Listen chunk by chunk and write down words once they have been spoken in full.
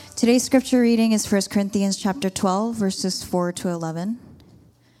Today's scripture reading is 1 Corinthians chapter 12, verses 4 to 11.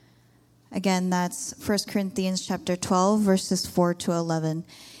 Again, that's 1 Corinthians chapter 12, verses 4 to 11.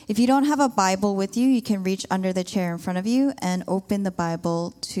 If you don't have a Bible with you, you can reach under the chair in front of you and open the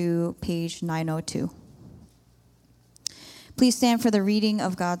Bible to page 902. Please stand for the reading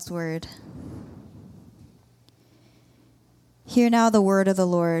of God's word. Hear now the word of the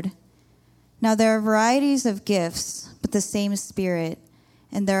Lord. Now there are varieties of gifts, but the same Spirit.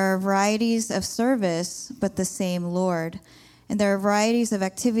 And there are varieties of service, but the same Lord. And there are varieties of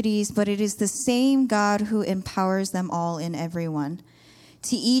activities, but it is the same God who empowers them all in everyone.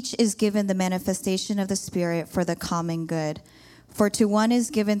 To each is given the manifestation of the Spirit for the common good. For to one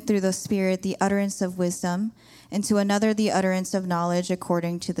is given through the Spirit the utterance of wisdom, and to another the utterance of knowledge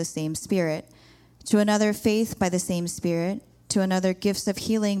according to the same Spirit. To another faith by the same Spirit. To another gifts of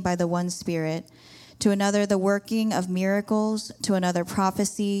healing by the one Spirit. To another the working of miracles, to another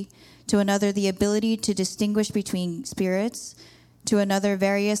prophecy, to another the ability to distinguish between spirits, to another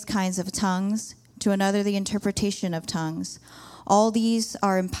various kinds of tongues, to another the interpretation of tongues. All these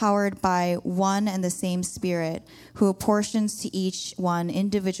are empowered by one and the same Spirit, who apportions to each one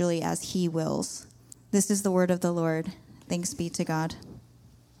individually as he wills. This is the word of the Lord. Thanks be to God.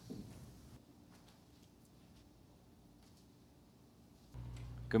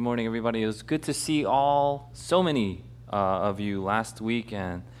 Good morning, everybody. It was good to see so many of you last week,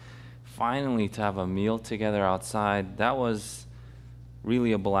 and finally to have a meal together outside. That was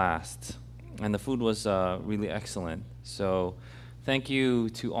really a blast, and the food was really excellent. So thank you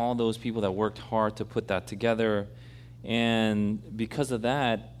to all those people that worked hard to put that together, and because of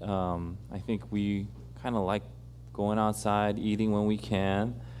that, I think we kind of like going outside, eating when we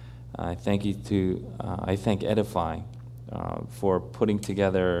can. I thank Edify for putting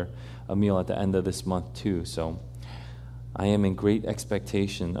together a meal at the end of this month too. So I am in great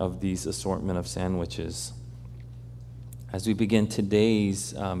expectation of these assortment of sandwiches. As we begin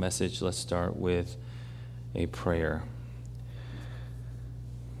today's message, let's start with a prayer.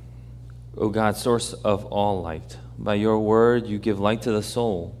 O God, source of all light, by your word you give light to the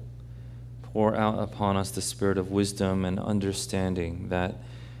soul. Pour out upon us the spirit of wisdom and understanding, that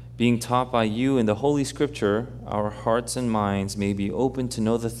being taught by you in the Holy Scripture, our hearts and minds may be open to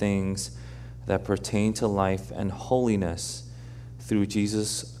know the things that pertain to life and holiness through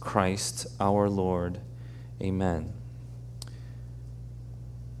Jesus Christ our Lord. Amen.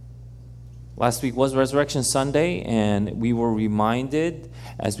 Last week was Resurrection Sunday, and we were reminded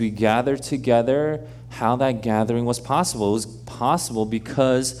as we gathered together how that gathering was possible. It was possible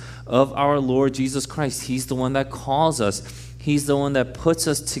because of our Lord Jesus Christ. He's the one that calls us. He's the one that puts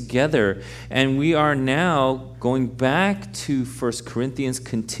us together. And we are now going back to 1 Corinthians,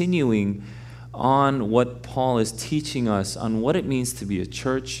 continuing on what Paul is teaching us on what it means to be a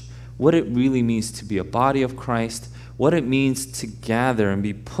church, what it really means to be a body of Christ, what it means to gather and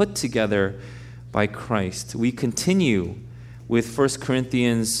be put together by Christ. We continue with 1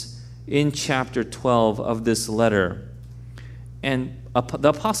 Corinthians in chapter 12 of this letter. And the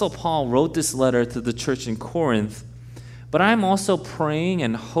Apostle Paul wrote this letter to the church in Corinth. But I'm also praying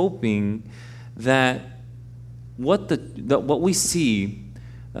and hoping that what we see,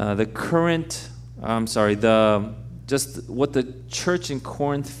 what the church in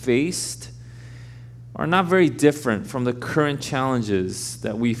Corinth faced, are not very different from the current challenges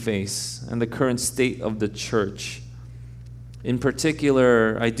that we face and the current state of the church. In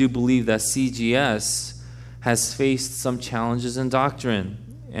particular, I do believe that CGS has faced some challenges in doctrine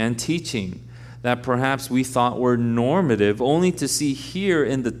and teaching that perhaps we thought were normative, only to see here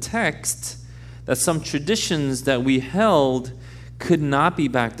in the text that some traditions that we held could not be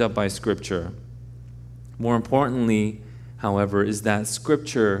backed up by Scripture. More importantly, however, is that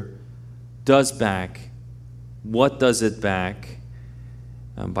Scripture does back. What does it back?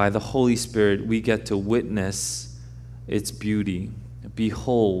 By the Holy Spirit, we get to witness its beauty.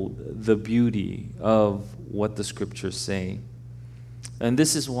 Behold the beauty of what the Scriptures say. And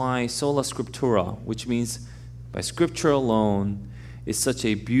this is why sola scriptura, which means by Scripture alone, is such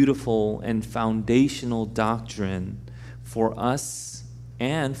a beautiful and foundational doctrine for us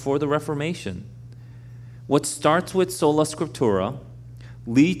and for the Reformation. What starts with sola scriptura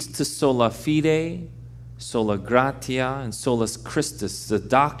leads to sola fide, sola gratia, and solus Christus, the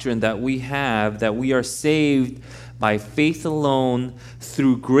doctrine that we have, that we are saved by faith alone,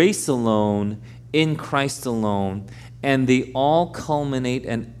 through grace alone, in Christ alone. And they all culminate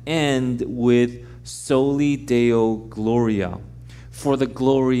and end with soli Deo Gloria, for the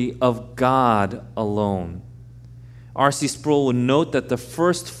glory of God alone. R.C. Sproul would note that the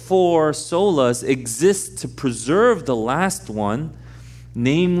first four solas exist to preserve the last one,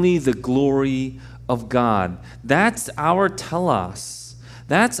 namely the glory of God. That's our telos.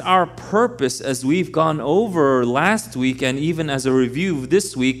 That's our purpose, as we've gone over last week and even as a review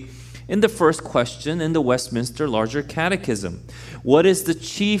this week in the first question in the Westminster Larger Catechism. What is the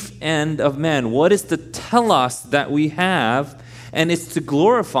chief end of man? What is the telos that we have? And it's to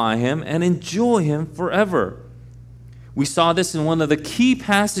glorify Him and enjoy Him forever. We saw this in one of the key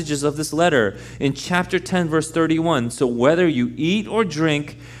passages of this letter in chapter 10, verse 31. So whether you eat or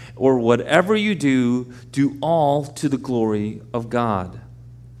drink or whatever you do, do all to the glory of God.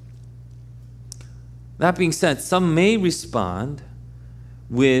 That being said, some may respond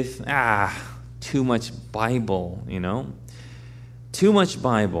with, too much Bible, too much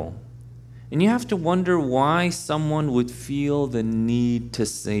Bible. And you have to wonder why someone would feel the need to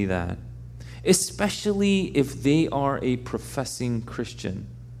say that, especially if they are a professing Christian.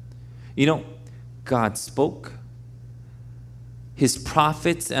 God spoke. His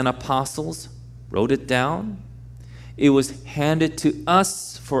prophets and apostles wrote it down. It was handed to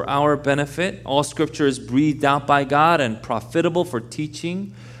us for our benefit. All Scripture is breathed out by God and profitable for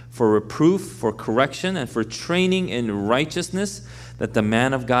teaching, for reproof, for correction, and for training in righteousness, that the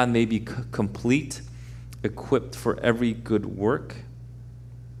man of God may be complete, equipped for every good work.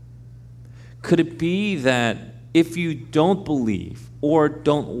 Could it be that if you don't believe or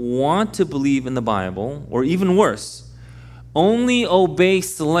don't want to believe in the Bible, or even worse, only obey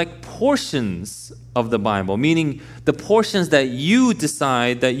select portions of the Bible, meaning the portions that you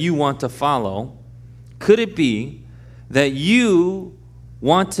decide that you want to follow, could it be that you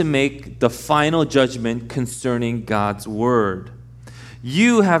want to make the final judgment concerning God's Word?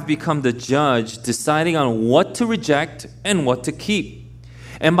 You have become the judge, deciding on what to reject and what to keep.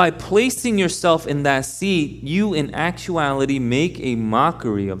 And by placing yourself in that seat, you in actuality make a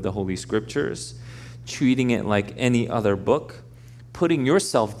mockery of the Holy Scriptures, treating it like any other book, putting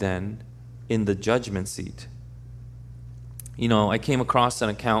yourself then in the judgment seat. I came across an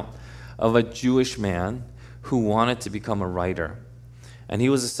account of a Jewish man who wanted to become a writer. And he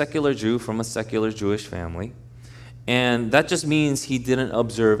was a secular Jew from a secular Jewish family. And that just means he didn't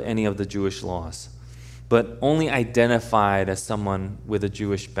observe any of the Jewish laws, but only identified as someone with a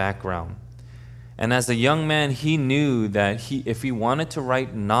Jewish background. And as a young man, he knew that if he wanted to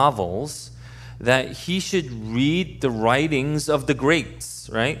write novels, that he should read the writings of the greats,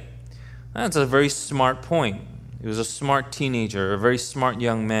 right? That's a very smart point. He was a smart teenager, a very smart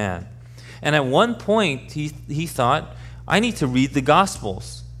young man. And at one point, he thought, I need to read the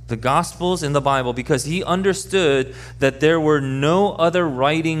Gospels in the Bible, because he understood that there were no other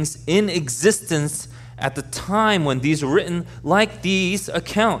writings in existence at the time when these were written like these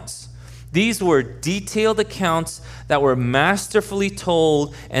accounts. These were detailed accounts that were masterfully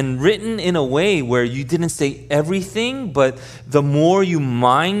told and written in a way where you didn't say everything, but the more you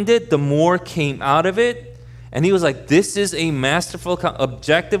mined it, the more came out of it. And he was like, this is a masterful account.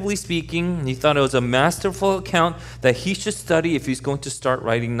 Objectively speaking, he thought it was a masterful account that he should study if he's going to start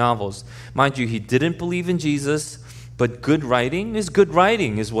writing novels. Mind you, he didn't believe in Jesus, but good writing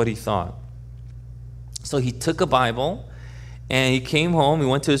is what he thought. So he took a Bible, and he came home, he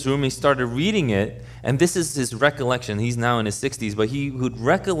went to his room, and he started reading it. And this is his recollection. He's now in his 60s, but he would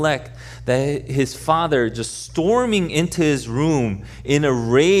recollect that his father just storming into his room in a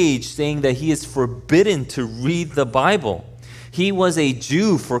rage, saying that he is forbidden to read the Bible. He was a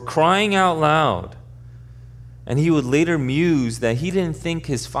Jew, for crying out loud. And he would later muse that he didn't think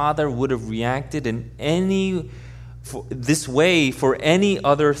his father would have reacted in this way for any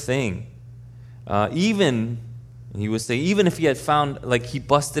other thing. He would say, even if he had found, like he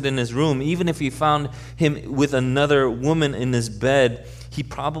busted in his room, even if he found him with another woman in his bed, he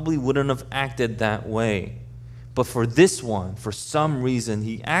probably wouldn't have acted that way. But for this one, for some reason,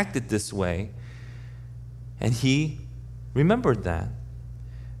 he acted this way, and he remembered that.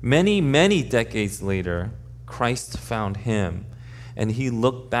 Many, many decades later, Christ found him, and he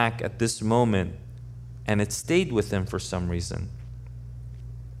looked back at this moment, and it stayed with him for some reason.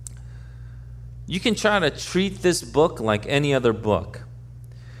 You can try to treat this book like any other book,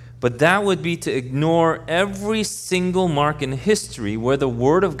 but that would be to ignore every single mark in history where the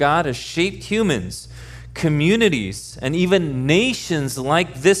Word of God has shaped humans, communities, and even nations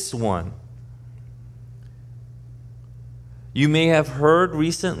like this one. You may have heard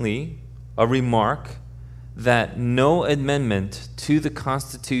recently a remark that no amendment to the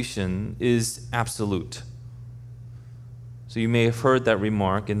Constitution is absolute. So you may have heard that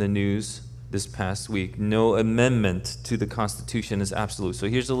remark in the news this past week. No amendment to the Constitution is absolute. So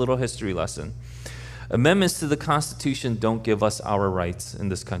here's a little history lesson. Amendments to the Constitution don't give us our rights in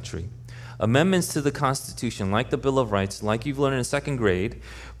this country. amendments to the Constitution, like the Bill of Rights, like you've learned in second grade,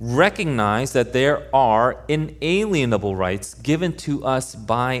 recognize that there are inalienable rights given to us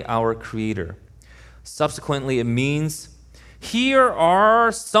by our Creator. Subsequently, it means here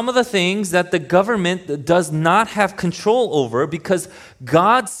are some of the things that the government does not have control over because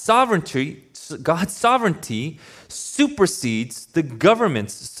God's sovereignty supersedes the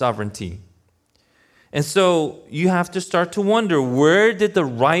government's sovereignty. And so you have to start to wonder, where did the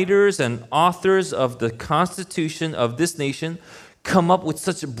writers and authors of the Constitution of this nation come up with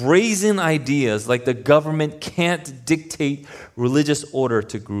such brazen ideas like the government can't dictate religious order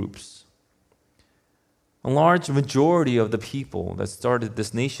to groups? A large majority of the people that started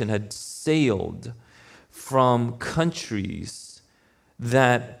this nation had sailed from countries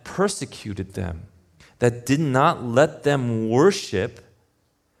that persecuted them, that did not let them worship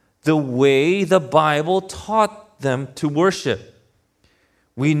the way the Bible taught them to worship.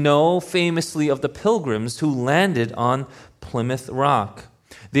 We know famously of the Pilgrims who landed on Plymouth Rock.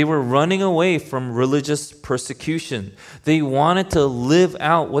 They were running away from religious persecution. They wanted to live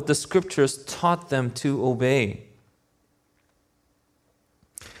out what the Scriptures taught them to obey.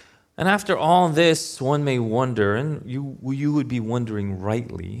 And after all this, one may wonder, and you would be wondering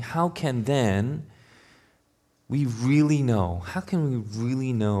rightly, how can then we really know? How can we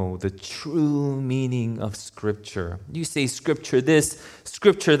really know the true meaning of Scripture? You say Scripture this,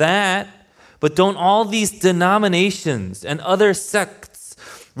 Scripture that, but don't all these denominations and other sects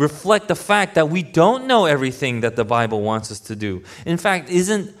reflect the fact that we don't know everything that the Bible wants us to do? In fact,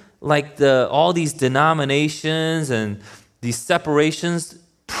 isn't like all these denominations and these separations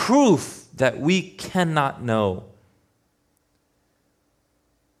proof that we cannot know?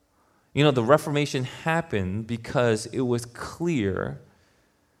 You know, the Reformation happened because it was clear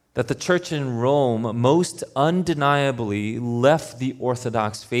that the church in Rome most undeniably left the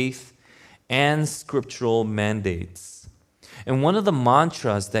Orthodox faith and scriptural mandates. And one of the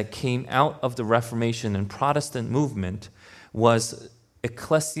mantras that came out of the Reformation and Protestant movement was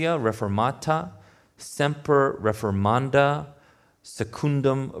Ecclesia Reformata, Semper Reformanda,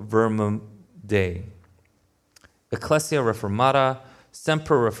 Secundum Verbum Dei. Ecclesia Reformata,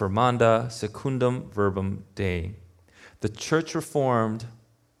 Semper Reformanda, Secundum Verbum Dei. The church reformed,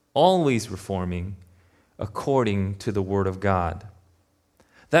 always reforming, according to the Word of God.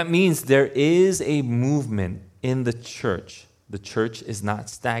 That means there is a movement in the church. The church is not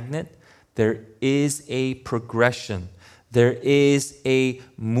stagnant. There is a progression. There is a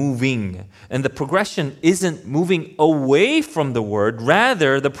moving. And the progression isn't moving away from the Word.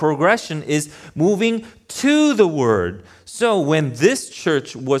 Rather, the progression is moving to the Word. So when this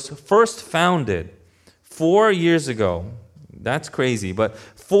church was first founded 4 years ago, that's crazy, but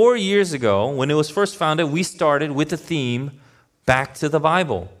 4 years ago, when it was first founded, we started with the theme, Back to the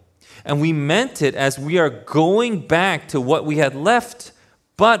Bible. And we meant it as we are going back to what we had left,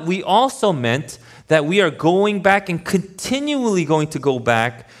 but we also meant that we are going back and continually going to go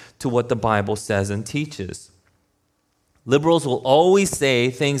back to what the Bible says and teaches. Liberals will always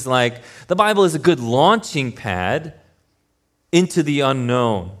say things like, the Bible is a good launching pad into the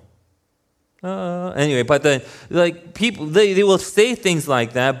unknown. Anyway, but people, they will say things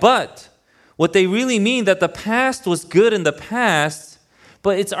like that, but what they really mean that the past was good in the past,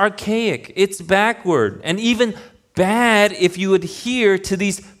 but it's archaic, it's backward, and even bad if you adhere to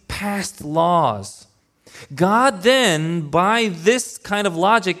these past laws. God then, by this kind of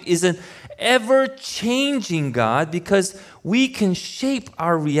logic, is an ever-changing God because we can shape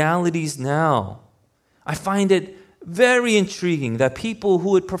our realities now. I find it very intriguing that people who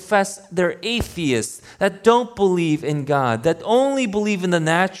would profess they're atheists, that don't believe in God, that only believe in the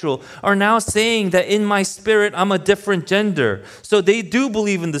natural, are now saying that in my spirit, I'm a different gender. So they do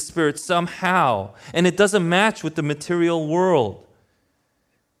believe in the spirit somehow, and it doesn't match with the material world.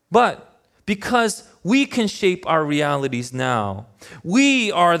 But because we can shape our realities now,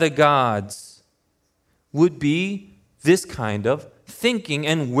 we are the gods, would be this kind of thinking.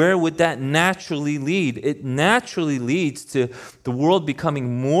 And where would that naturally lead? It naturally leads to the world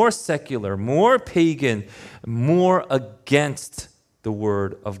becoming more secular, more pagan, more against the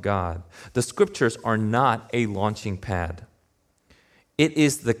Word of God. The Scriptures are not a launching pad. It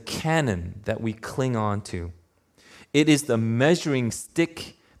is the canon that we cling on to. It is the measuring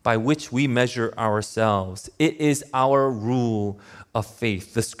stick by which we measure ourselves. It is our rule of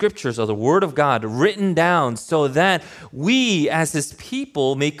faith. The Scriptures are the Word of God written down so that we as His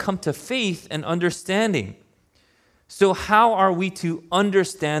people may come to faith and understanding. So how are we to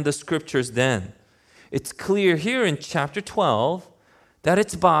understand the Scriptures then? It's clear here in chapter 12 that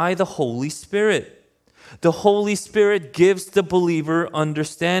it's by the Holy Spirit. The Holy Spirit gives the believer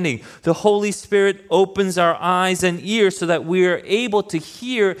understanding. The Holy Spirit opens our eyes and ears so that we are able to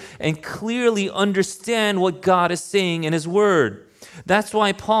hear and clearly understand what God is saying in His Word. That's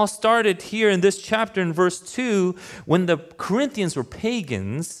why Paul started here in this chapter in verse 2, when the Corinthians were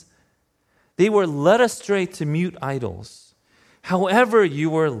pagans, they were led astray to mute idols. However you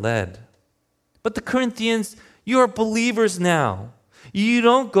were led. But the Corinthians, you are believers now. You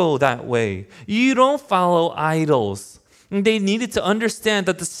don't go that way. You don't follow idols. And they needed to understand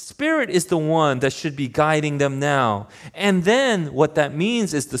that the Spirit is the one that should be guiding them now. And then what that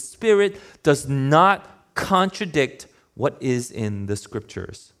means is the Spirit does not contradict what is in the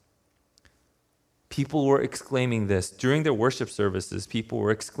Scriptures. People were exclaiming this. During their worship services, people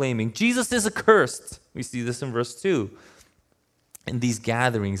were exclaiming, Jesus is accursed. We see this in verse 2. In these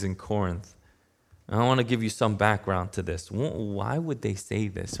gatherings in Corinth. I want to give you some background to this. Why would they say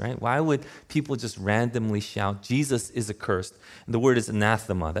this, right? Why would people just randomly shout, Jesus is accursed? And the word is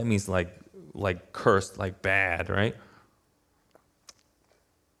anathema. That means like cursed, like bad, right?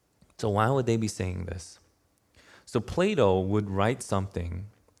 So why would they be saying this? So Plato would write something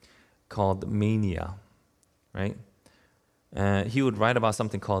called mania, right? He would write about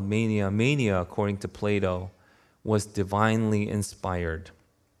something called mania. Mania, according to Plato, was divinely inspired.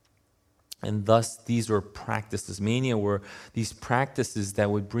 And thus, these were practices. Mania were these practices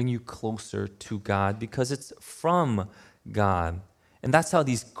that would bring you closer to God because it's from God. And that's how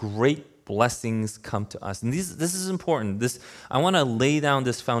these great blessings come to us. And this is important. I want to lay down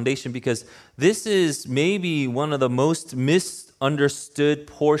this foundation because this is maybe one of the most misunderstood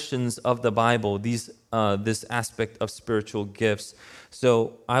portions of the Bible, this aspect of spiritual gifts.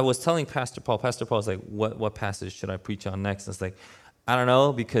 So I was telling Pastor Paul was like, what passage should I preach on next? I was like, I don't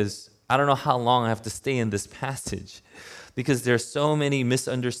know, because I don't know how long I have to stay in this passage because there's so many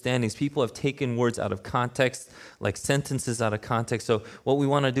misunderstandings. People have taken words out of context, like sentences out of context. So what we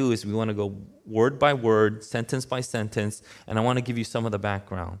want to do is we want to go word by word, sentence by sentence, and I want to give you some of the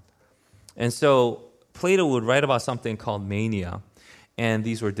background. And so Plato would write about something called mania, and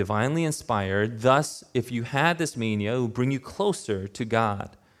these were divinely inspired. Thus, if you had this mania, it would bring you closer to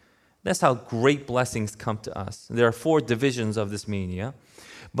God. That's how great blessings come to us. There are 4 divisions of this mania.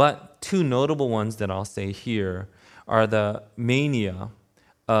 But 2 notable ones that I'll say here are the mania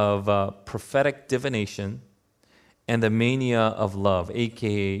of prophetic divination and the mania of love,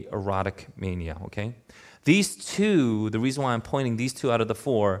 aka erotic mania, okay? These 2, the reason why I'm pointing these 2 out of the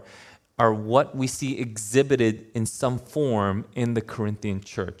 4, are what we see exhibited in some form in the Corinthian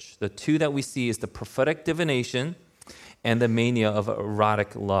church. The 2 that we see is the prophetic divination and the mania of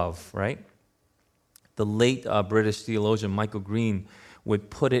erotic love, right? The late British theologian Michael Green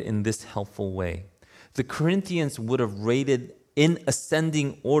would put it in this helpful way. The Corinthians would have rated in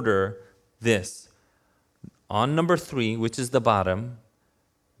ascending order this. On number 3, which is the bottom,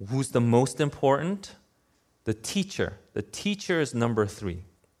 who's the most important? The teacher. The teacher is number 3.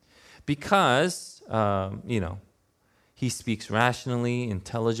 Because, he speaks rationally,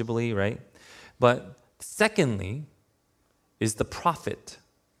 intelligibly, right? But secondly is the prophet.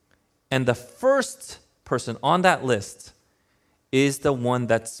 And the first person on that list is the one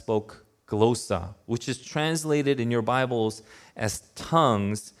that spoke glossa, which is translated in your Bibles as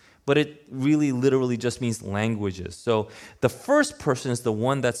tongues, but it really literally just means languages. So the first person is the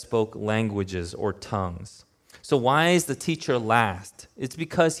one that spoke languages or tongues. So why is the teacher last? It's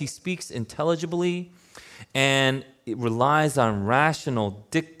because he speaks intelligibly and it relies on rational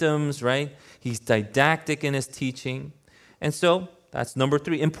dictums, right? He's didactic in his teaching. And so that's number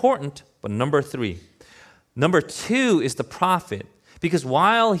 3. Important, but number 3. Number 2 is the prophet, because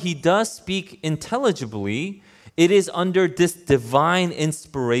while he does speak intelligibly, it is under this divine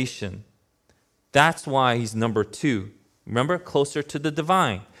inspiration. That's why he's number 2. Remember, closer to the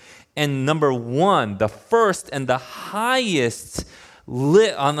divine. And number 1, the first and the highest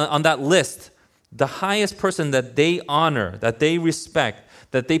on that list, the highest person that they honor, that they respect,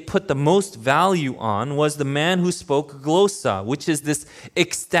 that they put the most value on was the man who spoke glossa, which is this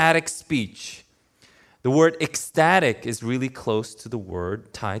ecstatic speech. The word ecstatic is really close to the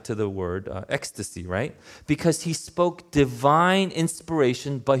word, tied to the word ecstasy, right? Because he spoke divine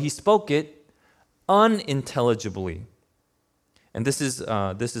inspiration, but he spoke it unintelligibly. And this is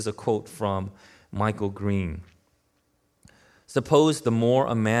a quote from Michael Green. Suppose the more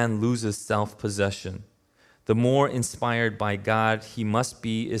a man loses self-possession, the more inspired by God he must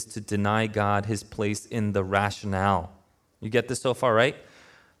be is to deny God his place in the rationale. You get this so far, right?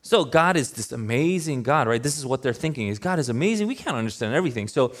 So God is this amazing God, right? This is what they're thinking, is God is amazing. We can't understand everything.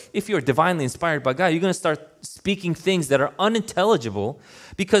 So if you're divinely inspired by God, you're going to start speaking things that are unintelligible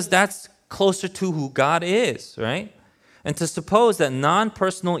because that's closer to who God is, right? And to suppose that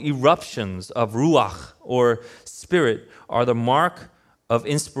non-personal eruptions of ruach or spirit are the mark of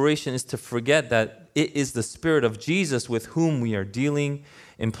inspiration is to forget that it is the Spirit of Jesus with whom we are dealing.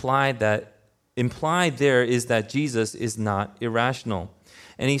 Implied there is that Jesus is not irrational.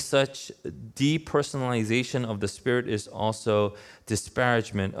 Any such depersonalization of the Spirit is also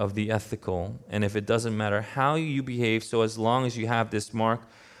disparagement of the ethical. And if it doesn't matter how you behave, so as long as you have this mark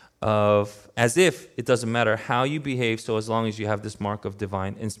of, as if it doesn't matter how you behave, so as long as you have this mark of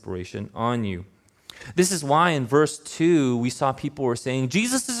divine inspiration on you. This is why in verse 2, we saw people were saying,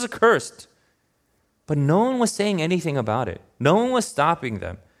 Jesus is accursed. But no one was saying anything about it. No one was stopping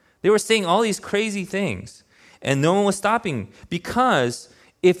them. They were saying all these crazy things. And no one was stopping. Because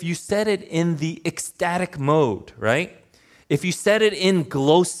if you said it in the ecstatic mode, right? If you said it in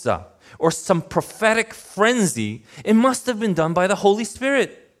glossa or some prophetic frenzy, it must have been done by the Holy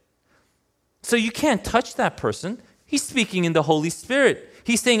Spirit. So you can't touch that person. He's speaking in the Holy Spirit.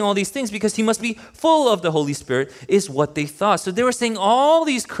 He's saying all these things because he must be full of the Holy Spirit, is what they thought. So they were saying all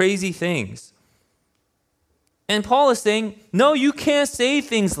these crazy things. And Paul is saying, no, you can't say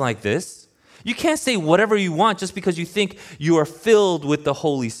things like this. You can't say whatever you want just because you think you are filled with the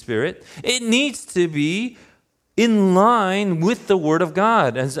Holy Spirit. It needs to be in line with the Word of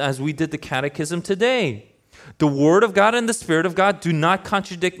God, as we did the catechism today. The Word of God and the Spirit of God do not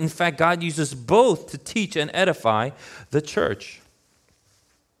contradict. In fact, God uses both to teach and edify the church.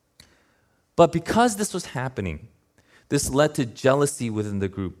 But because this was happening, this led to jealousy within the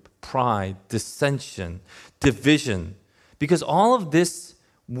group, pride, dissension, division. Because all of this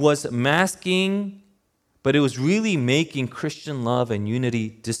was masking, but it was really making Christian love and unity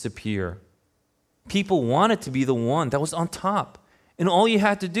disappear. People wanted to be the one that was on top. And all you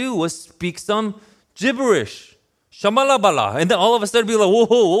had to do was speak some gibberish. Shamalabala. And then all of a sudden be like, whoa,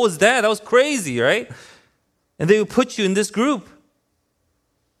 what was that? That was crazy, right? And they would put you in this group.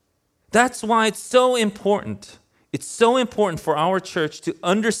 That's why it's so important. It's so important for our church to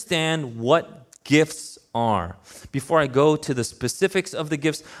understand what gifts are. Before I go to the specifics of the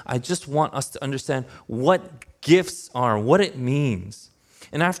gifts, I just want us to understand what gifts are, what it means.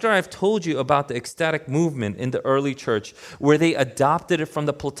 And after I've told you about the ecstatic movement in the early church, where they adopted it from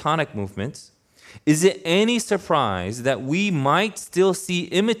the Platonic movements, is it any surprise that we might still see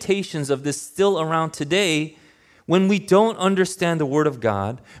imitations of this still around today when we don't understand the Word of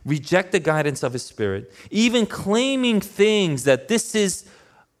God, reject the guidance of His Spirit, even claiming things that this is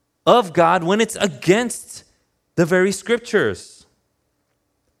of God when it's against the very Scriptures?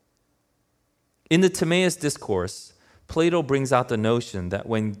 In the Timaeus Discourse, Plato brings out the notion that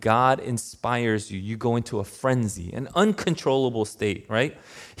when God inspires you, you go into a frenzy, an uncontrollable state, right?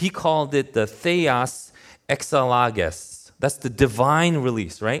 He called it the theos exalages. That's the divine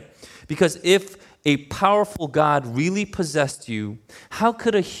release, right? Because if a powerful God really possessed you, how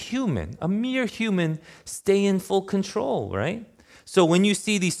could a human, a mere human, stay in full control, right? So when you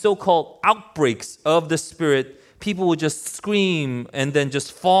see these so-called outbreaks of the Spirit, people would just scream and then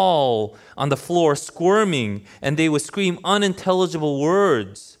just fall on the floor squirming, and they would scream unintelligible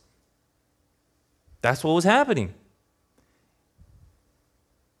words. That's what was happening.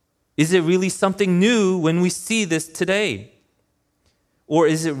 Is it really something new when we see this today? Or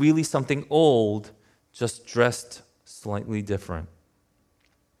is it really something old, just dressed slightly different?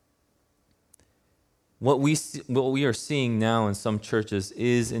 What we are seeing now in some churches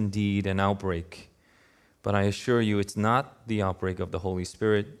is indeed an outbreak. But I assure you, it's not the outbreak of the Holy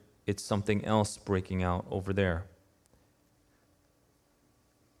Spirit. It's something else breaking out over there.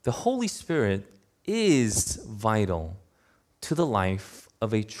 The Holy Spirit is vital to the life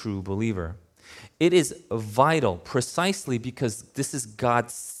of a true believer. It is vital precisely because this is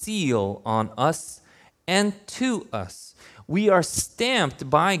God's seal on us and to us. We are stamped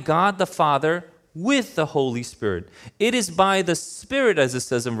by God the Father with the Holy Spirit. It is by the Spirit, as it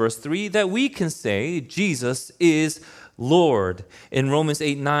says in verse 3, that we can say Jesus is Lord. In Romans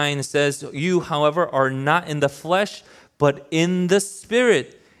 8:9 it says, you, however, are not in the flesh, but in the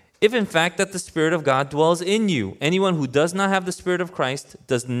Spirit, if in fact that the Spirit of God dwells in you. Anyone who does not have the Spirit of Christ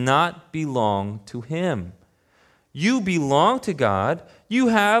does not belong to Him. You belong to God. You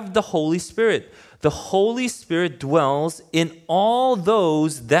have the Holy Spirit. The Holy Spirit dwells in all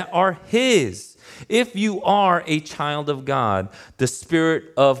those that are His. If you are a child of God, the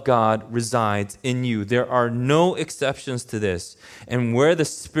Spirit of God resides in you. There are no exceptions to this. And where the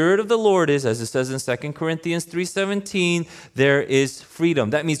Spirit of the Lord is, as it says in 2 Corinthians 3:17, there is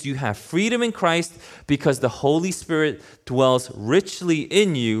freedom. That means you have freedom in Christ because the Holy Spirit dwells richly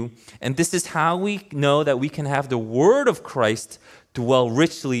in you. And this is how we know that we can have the Word of Christ dwell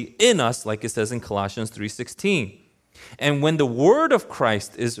richly in us, like it says in Colossians 3:16. And when the word of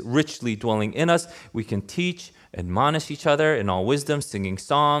Christ is richly dwelling in us, we can teach, admonish each other in all wisdom, singing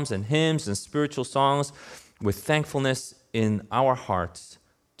psalms and hymns and spiritual songs with thankfulness in our hearts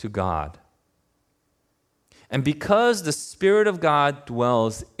to God. And because the Spirit of God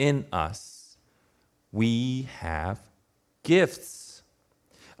dwells in us, we have gifts.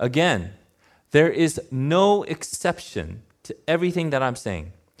 Again, there is no exception to everything that I'm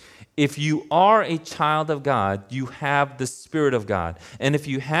saying. If you are a child of God, you have the Spirit of God. And if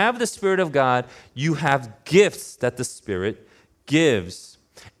you have the Spirit of God, you have gifts that the Spirit gives.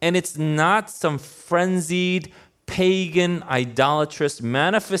 And it's not some frenzied, pagan, idolatrous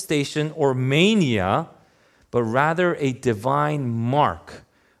manifestation or mania, but rather a divine mark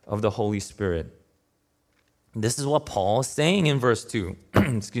of the Holy Spirit. This is what Paul is saying in verse 2.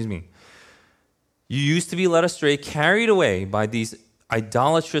 Excuse me. You used to be led astray, carried away by these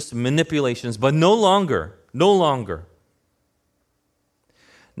idolatrous manipulations, but no longer.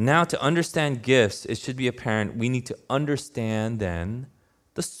 Now, to understand gifts, it should be apparent we need to understand then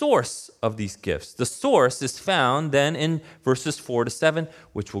the source of these gifts. The source is found then in verses 4 to 7,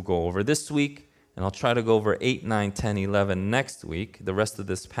 which we'll go over this week. And I'll try to go over 8, 9, 10, 11 next week, the rest of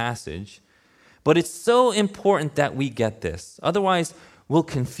this passage. But it's so important that we get this. Otherwise, we'll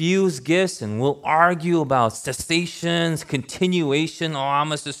confuse gifts and we'll argue about cessations, continuation. Oh,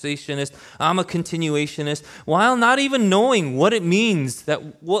 I'm a cessationist. I'm a continuationist. While not even knowing what it means,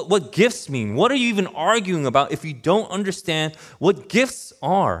 what gifts mean. What are you even arguing about if you don't understand what gifts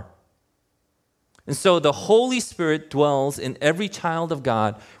are? And so the Holy Spirit dwells in every child of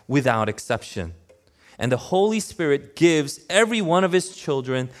God without exception. And the Holy Spirit gives every one of his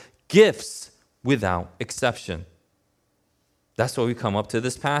children gifts without exception. That's why we come up to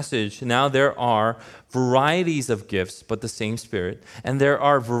this passage. Now there are varieties of gifts, but the same Spirit. And there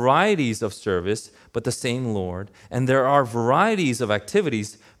are varieties of service, but the same Lord. And there are varieties of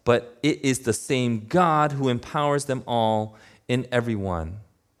activities, but it is the same God who empowers them all in everyone.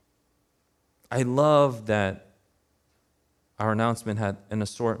 I love that our announcement had an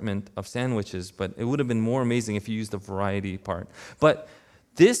assortment of sandwiches, but it would have been more amazing if you used the variety part. But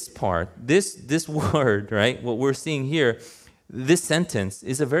this part, this word, right, what we're seeing here, this sentence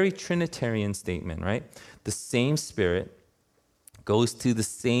is a very Trinitarian statement, right? The same Spirit goes to the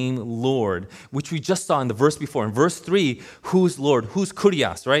same Lord, which we just saw in the verse before. In verse 3, who's Lord? Who's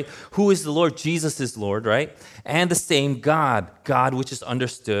Kurios, right? Who is the Lord? Jesus is Lord, right? And the same God which is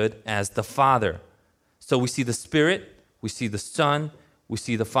understood as the Father. So we see the Spirit, we see the Son, we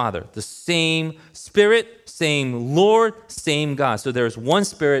see the Father. The same Spirit, same Lord, same God. So there's one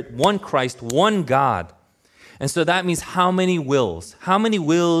Spirit, one Christ, one God. And so that means how many wills? How many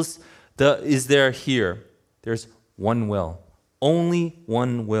wills is there here? There's one will. Only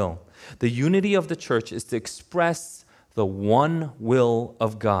one will. The unity of the church is to express the one will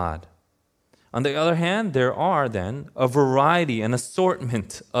of God. On the other hand, there are then a variety, an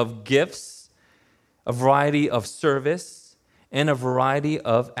assortment of gifts, a variety of service, and a variety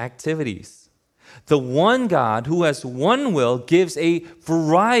of activities. The one God who has one will gives a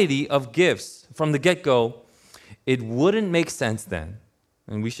variety of gifts. From the get-go, it wouldn't make sense then,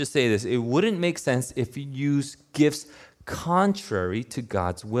 and we should say this, it wouldn't make sense if you use gifts contrary to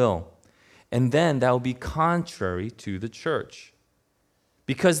God's will. And then that will be contrary to the church.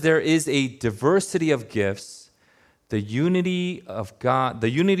 Because there is a diversity of gifts, the unity of God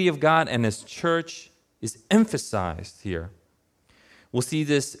and his church is emphasized here. We'll see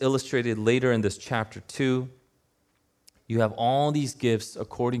this illustrated later in this chapter 2. You have all these gifts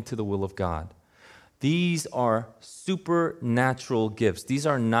according to the will of God. These are supernatural gifts. These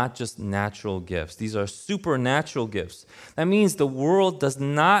are not just natural gifts. These are supernatural gifts. That means the world does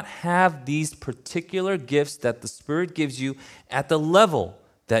not have these particular gifts that the Spirit gives you at the level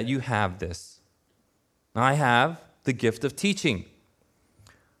that you have this. I have the gift of teaching.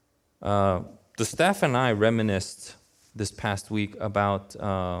 The staff and I reminisced this past week about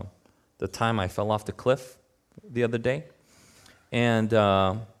the time I fell off the cliff the other day. And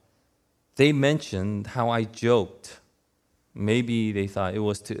they mentioned how I joked. Maybe they thought it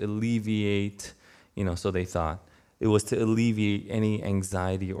was to alleviate, so they thought it was to alleviate any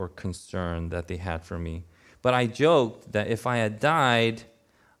anxiety or concern that they had for me. But I joked that if I had died,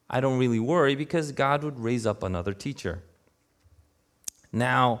 I don't really worry because God would raise up another teacher.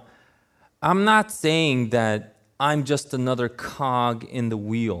 Now, I'm not saying that I'm just another cog in the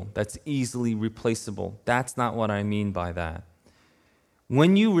wheel that's easily replaceable. That's not what I mean by that.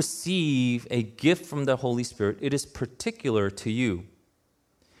 When you receive a gift from the Holy Spirit, it is particular to you.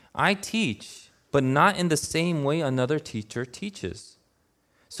 I teach but not in the same way another teacher teaches.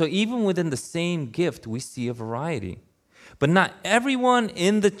 So even within the same gift, we see a variety. But not everyone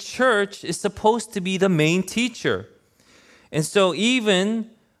in the church is supposed to be the main teacher. And so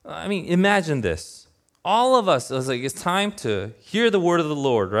imagine this. All of us, it's time to hear the word of the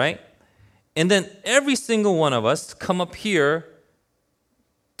Lord, right? And then every single one of us come up here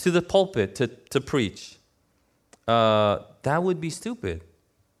to the pulpit to preach. That would be stupid.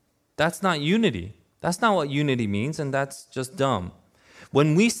 That's not unity. That's not what unity means, and that's just dumb.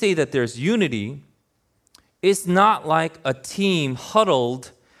 When we say that there's unity, it's not like a team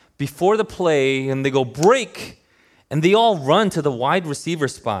huddled before the play and they go break and they all run to the wide receiver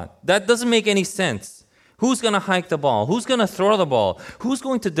spot. That doesn't make any sense. Who's going to hike the ball? Who's going to throw the ball? Who's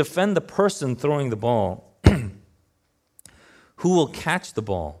going to defend the person throwing the ball? Who will catch the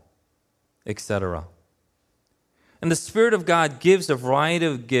ball? Etc. And the Spirit of God gives a variety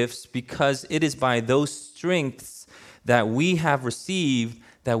of gifts because it is by those strengths that we have received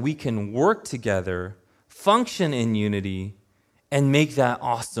that we can work together, function in unity, and make that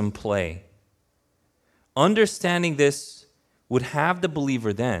awesome play. Understanding this would have the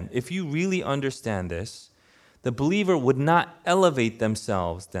believer then, if you really understand this, the believer would not elevate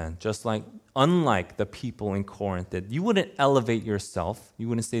themselves then, unlike the people in Corinth did. You wouldn't elevate yourself. You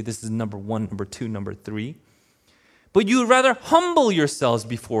wouldn't say this is number 1, number 2, number 3. But you would rather humble yourselves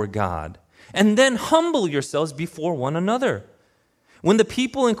before God and then humble yourselves before one another. When the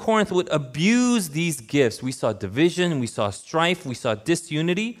people in Corinth would abuse these gifts, we saw division, we saw strife, we saw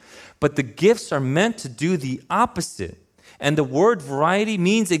disunity, but the gifts are meant to do the opposite. And the word variety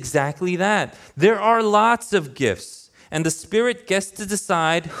means exactly that. There are lots of gifts, and the Spirit gets to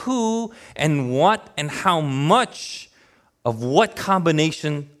decide who and what and how much of what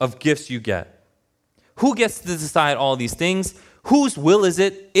combination of gifts you get. Who gets to decide all these things? Whose will is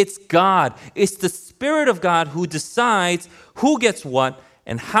it? It's God. It's the Spirit of God who decides who gets what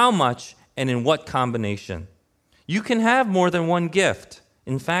and how much and in what combination. You can have more than one gift.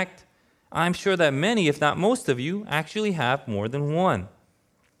 In fact, I'm sure that many, if not most of you, actually have more than one.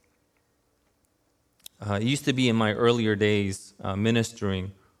 It used to be in my earlier days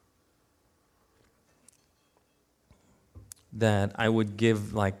ministering that I would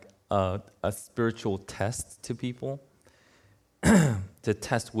give a spiritual test to people to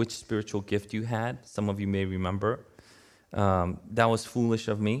test which spiritual gift you had. Some of you may remember. That was foolish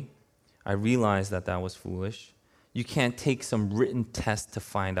of me. I realized that was foolish. You can't take some written test to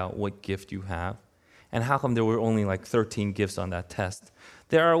find out what gift you have. And how come there were only 13 gifts on that test?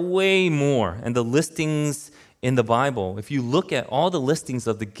 There are way more. And the listings in the Bible, if you look at all the listings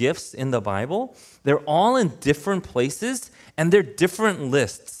of the gifts in the Bible, they're all in different places and they're different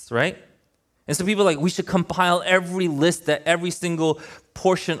lists, right? And so people are we should compile every list that every single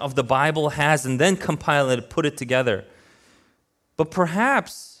portion of the Bible has and then compile it and put it together. But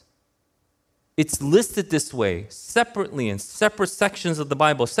perhaps it's listed this way, separately in separate sections of the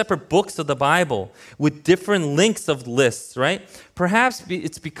Bible, separate books of the Bible with different links of lists, right? Perhaps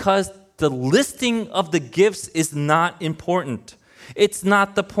it's because the listing of the gifts is not important. It's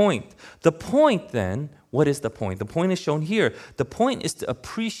not the point. The point then, what is the point? The point is shown here. The point is to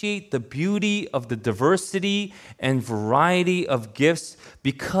appreciate the beauty of the diversity and variety of gifts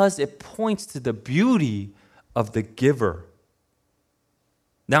because it points to the beauty of the giver.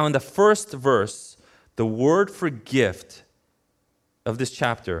 Now, in the first verse, the word for gift of this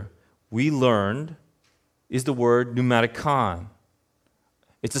chapter, we learned, is the word pneumatikon.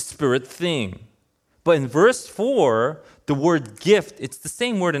 It's a spirit thing. But in verse 4, the word gift, it's the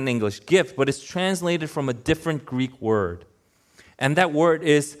same word in English, gift, but it's translated from a different Greek word. And that word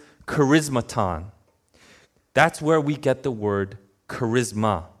is charismaton. That's where we get the word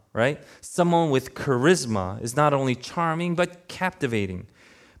charisma, right? Someone with charisma is not only charming, but captivating.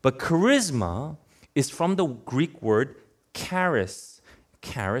 But charisma is from the Greek word charis.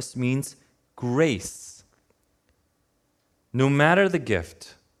 Charis means grace. No matter the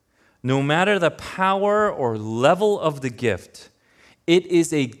gift, no matter the power or level of the gift, it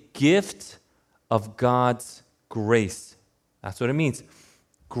is a gift of God's grace. That's what it means.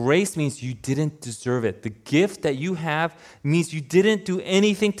 Grace means you didn't deserve it. The gift that you have means you didn't do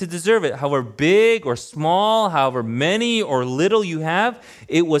anything to deserve it. However big or small, however many or little you have,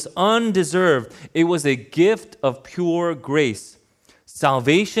 it was undeserved. It was a gift of pure grace.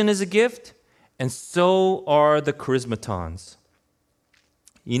 Salvation is a gift, and so are the charismatons.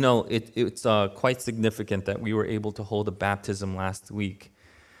 You know, it's quite significant that we were able to hold a baptism last week.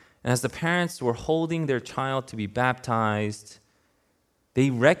 And as the parents were holding their child to be baptized, they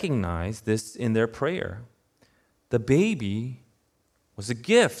recognized this in their prayer. The baby was a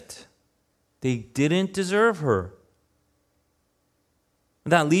gift. They didn't deserve her.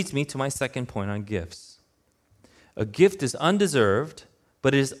 That leads me to my second point on gifts. A gift is undeserved,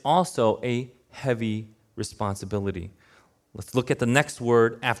 but it is also a heavy responsibility. Let's look at the next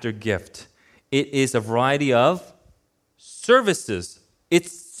word after gift. It is a variety of services.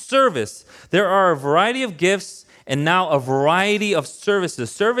 It's service. There are a variety of gifts and now a variety of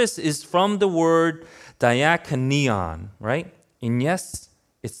services. Service is from the word diakonion, right? And yes,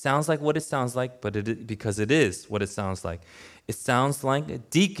 it sounds like what it sounds like, but because it is what it sounds like. It sounds like a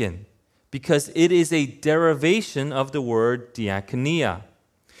deacon because it is a derivation of the word diakonia.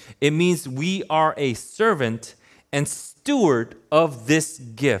 It means we are a servant and steward of this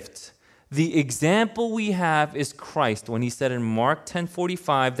gift. The example we have is Christ when he said in Mark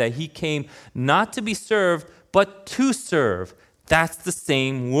 10:45 that he came not to be served, but to serve. That's the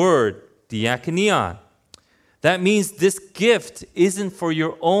same word, diakonion. That means this gift isn't for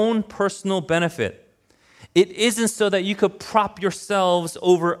your own personal benefit. It isn't so that you could prop yourselves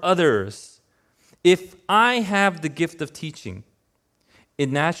over others. If I have the gift of teaching,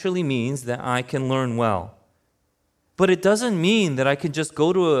 it naturally means that I can learn well. But it doesn't mean that I can just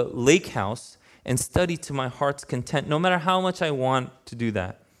go to a lake house and study to my heart's content, no matter how much I want to do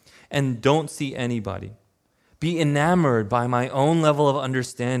that, and don't see anybody. Be enamored by my own level of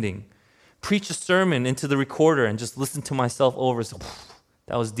understanding. Preach a sermon into the recorder and just listen to myself over. So,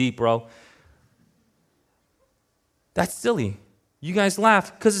 that was deep, bro. That's silly. You guys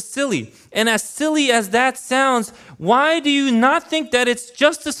laugh because it's silly. And as silly as that sounds, why do you not think that it's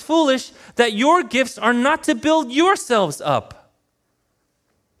just as foolish that your gifts are not to build yourselves up?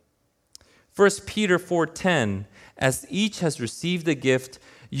 1 Peter 4:10, as each has received a gift,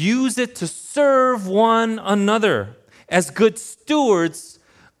 use it to serve one another as good stewards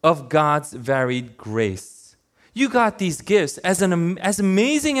of God's varied grace. You got these gifts, as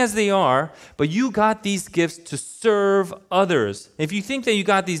amazing as they are, but you got these gifts to serve others. If you think that you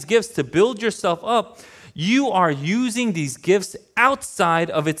got these gifts to build yourself up, you are using these gifts outside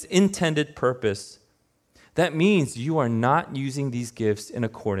of its intended purpose. That means you are not using these gifts in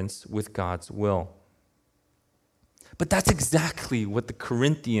accordance with God's will. But that's exactly what the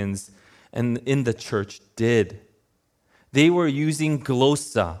Corinthians and in the church did. They were using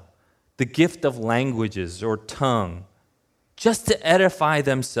glossa, the gift of languages or tongue, just to edify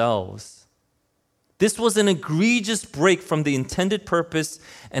themselves. This was an egregious break from the intended purpose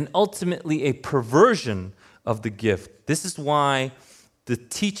and ultimately a perversion of the gift. This is why the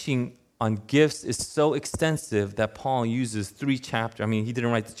teaching on gifts is so extensive that Paul uses 3 chapters. I mean, he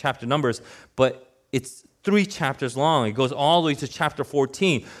didn't write the chapter numbers, but it's 3 chapters long. It goes all the way to chapter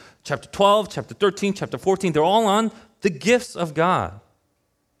 14. Chapter 12, chapter 13, chapter 14, they're all on the gifts of God.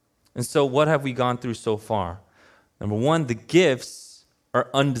 And so what have we gone through so far? Number 1, the gifts are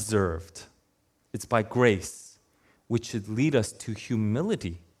undeserved. It's by grace, which should lead us to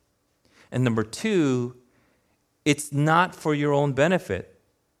humility. And number 2, it's not for your own benefit.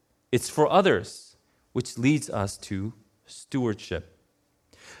 It's for others, which leads us to stewardship.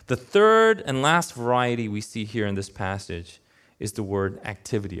 The third and last variety we see here in this passage is the word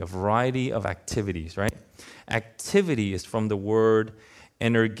activity, a variety of activities, right? Activity is from the word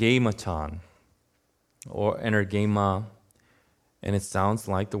energematon, or energema, and it sounds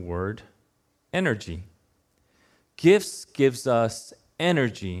like the word energy. Gifts gives us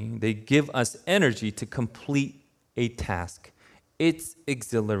energy. They give us energy to complete a task. It's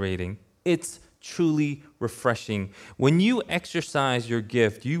exhilarating. It's truly refreshing. When you exercise your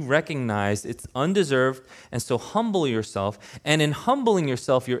gift, you recognize it's undeserved, and so humble yourself. And in humbling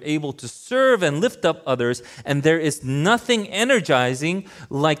yourself, you're able to serve and lift up others, and there is nothing energizing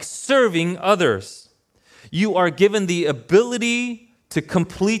like serving others. You are given the ability to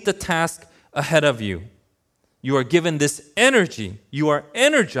complete the task ahead of you. You are given this energy. You are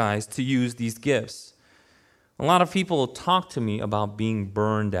energized to use these gifts. A lot of people talk to me about being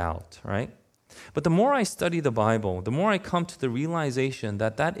burned out, right? But the more I study the Bible, the more I come to the realization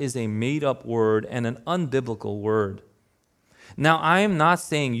that that is a made-up word and an unbiblical word. Now, I am not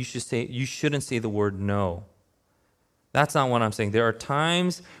saying you shouldn't say the word no. That's not what I'm saying. There are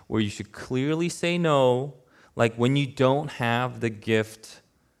times where you should clearly say no, like when you don't have the gift.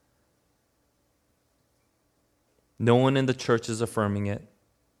 No one in the church is affirming it.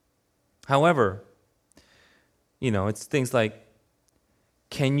 However, it's things like,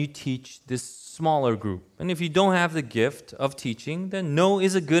 can you teach this smaller group? And if you don't have the gift of teaching, then no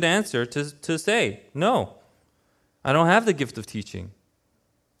is a good answer to say. No, I don't have the gift of teaching.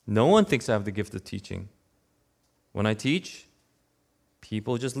 No one thinks I have the gift of teaching. When I teach,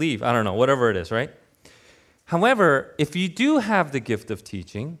 people just leave. I don't know, whatever it is, right? However, if you do have the gift of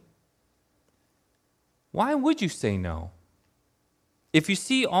teaching, Why would you say no? If you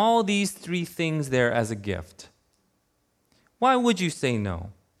see all these three things there as a gift, why would you say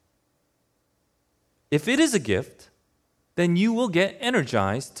no? If it is a gift, then you will get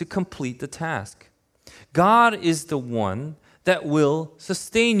energized to complete the task. God is the one that will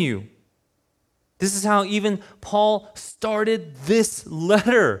sustain you. This is how even Paul started this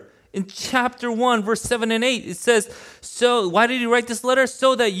letter. In chapter 1, verse 7 and 8, it says, so why did he write this letter?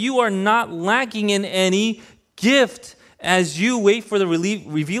 So that you are not lacking in any gift as you wait for the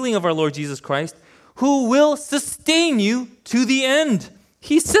revealing of our Lord Jesus Christ, who will sustain you to the end.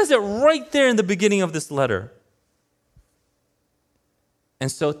 He says it right there in the beginning of this letter.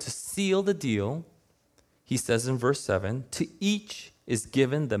 And so to seal the deal, he says in verse 7, to each is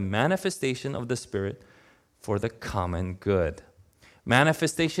given the manifestation of the Spirit for the common good.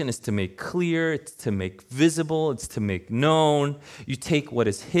 Manifestation is to make clear, it's to make visible, it's to make known. You take what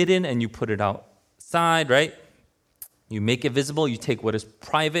is hidden and you put it outside, right? You make it visible, you take what is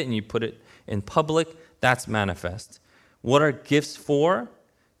private and you put it in public. That's manifest. What are gifts for?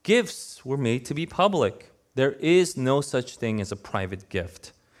 Gifts were made to be public. There is no such thing as a private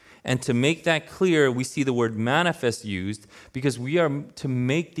gift. And to make that clear, we see the word manifest used because we are to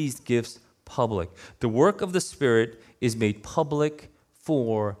make these gifts public. The work of the Spirit is made public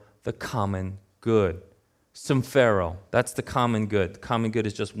for the common good. Symphero, that's the common good. The common good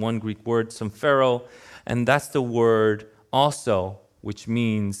is just one Greek word, symphero, and that's the word also, which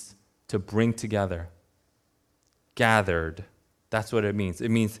means to bring together. Gathered, that's what it means. It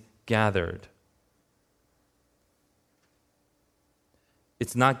means gathered.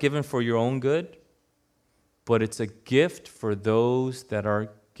 It's not given for your own good, but it's a gift for those that are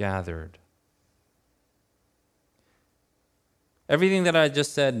gathered. Everything that I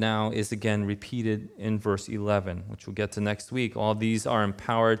just said now is again repeated in verse 11, which we'll get to next week. All these are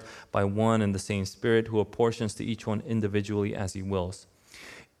empowered by one and the same Spirit who apportions to each one individually as he wills.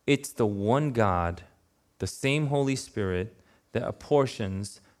 It's the one God, the same Holy Spirit, that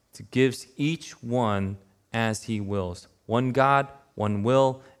apportions to gives each one as he wills. One God, one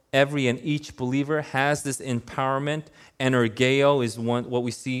will. Every and each believer has this empowerment. Energeo is what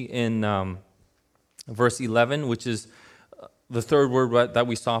we see in verse 11, which is the third word that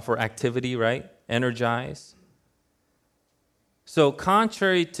we saw for activity, right? Energize. So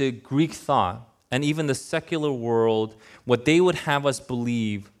contrary to Greek thought and even the secular world, what they would have us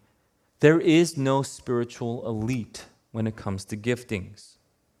believe, there is no spiritual elite when it comes to giftings.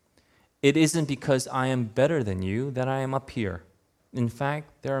 It isn't because I am better than you that I am up here. In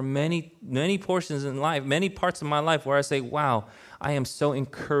fact, there are many portions in life, many parts of my life where I say, wow, I am so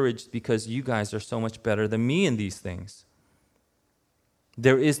encouraged because you guys are so much better than me in these things.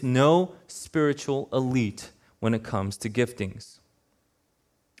 There is no spiritual elite when it comes to giftings.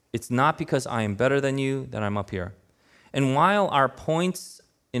 It's not because I am better than you that I'm up here. And while our points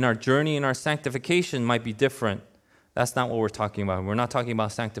in our journey and our sanctification might be different, that's not what we're talking about. We're not talking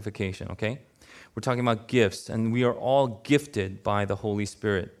about sanctification, okay? We're talking about gifts, and we are all gifted by the Holy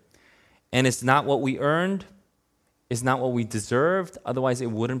Spirit. And it's not what we earned, it's not what we deserved, otherwise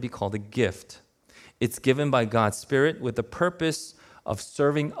it wouldn't be called a gift. It's given by God's Spirit with the purpose of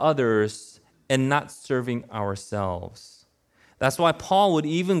serving others and not serving ourselves. That's why Paul would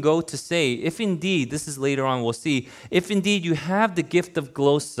even go to say, if indeed, this is later on we'll see, if indeed you have the gift of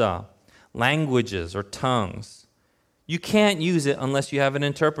glossa, languages or tongues, you can't use it unless you have an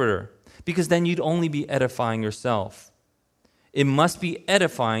interpreter, because then you'd only be edifying yourself. It must be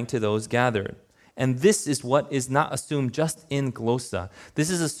edifying to those gathered. And this is what is not assumed just in glossa. This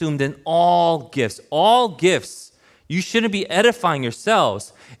is assumed in all gifts. All gifts. You shouldn't be edifying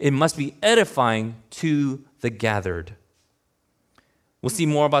yourselves. It must be edifying to the gathered. We'll see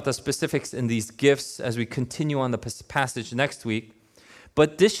more about the specifics in these gifts as we continue on the passage next week.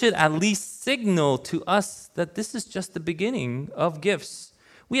 But this should at least signal to us that this is just the beginning of gifts.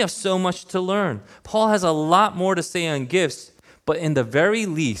 We have so much to learn. Paul has a lot more to say on gifts, but in the very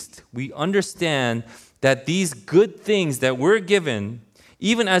least, we understand that these good things that we're given,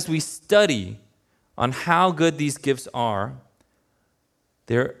 even as we study on how good these gifts are,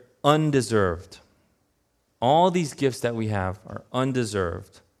 they're undeserved. All these gifts that we have are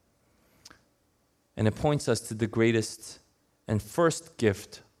undeserved. And it points us to the greatest and first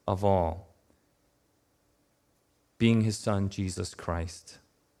gift of all, being his Son, Jesus Christ,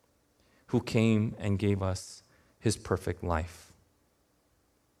 who came and gave us his perfect life.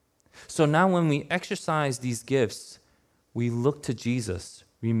 So now when we exercise these gifts, we look to Jesus,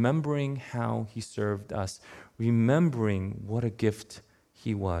 remembering how he served us, remembering what a gift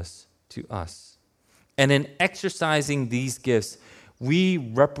he was to us. And in exercising these gifts, we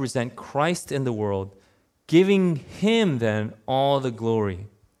represent Christ in the world giving him then all the glory.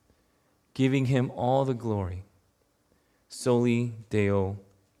 Giving him all the glory. Soli Deo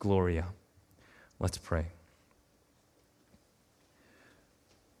Gloria. Let's pray.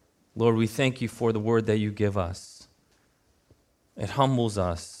 Lord, we thank you for the word that you give us. It humbles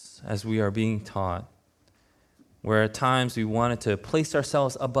us as we are being taught. Where at times we wanted to place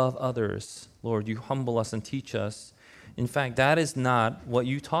ourselves above others, Lord, you humble us and teach us. In fact, that is not what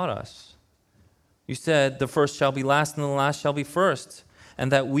you taught us. You said the first shall be last and the last shall be first,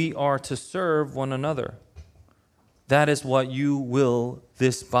 and that we are to serve one another. That is what you will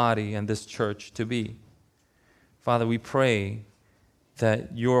this body and this church to be. Father, we pray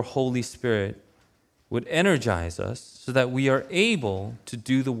that your Holy Spirit would energize us so that we are able to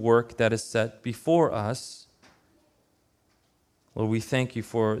do the work that is set before us. Lord, we thank you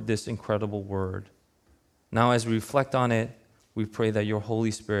for this incredible word. Now, as we reflect on it, we pray that your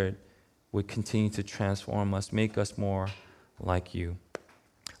Holy Spirit would continue to transform us, make us more like you.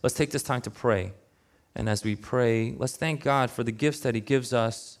 Let's take this time to pray. And as we pray, let's thank God for the gifts that he gives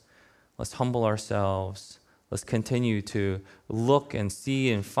us. Let's humble ourselves. Let's continue to look and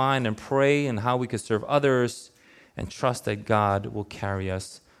see and find and pray and how we could serve others and trust that God will carry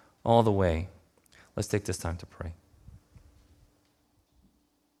us all the way. Let's take this time to pray.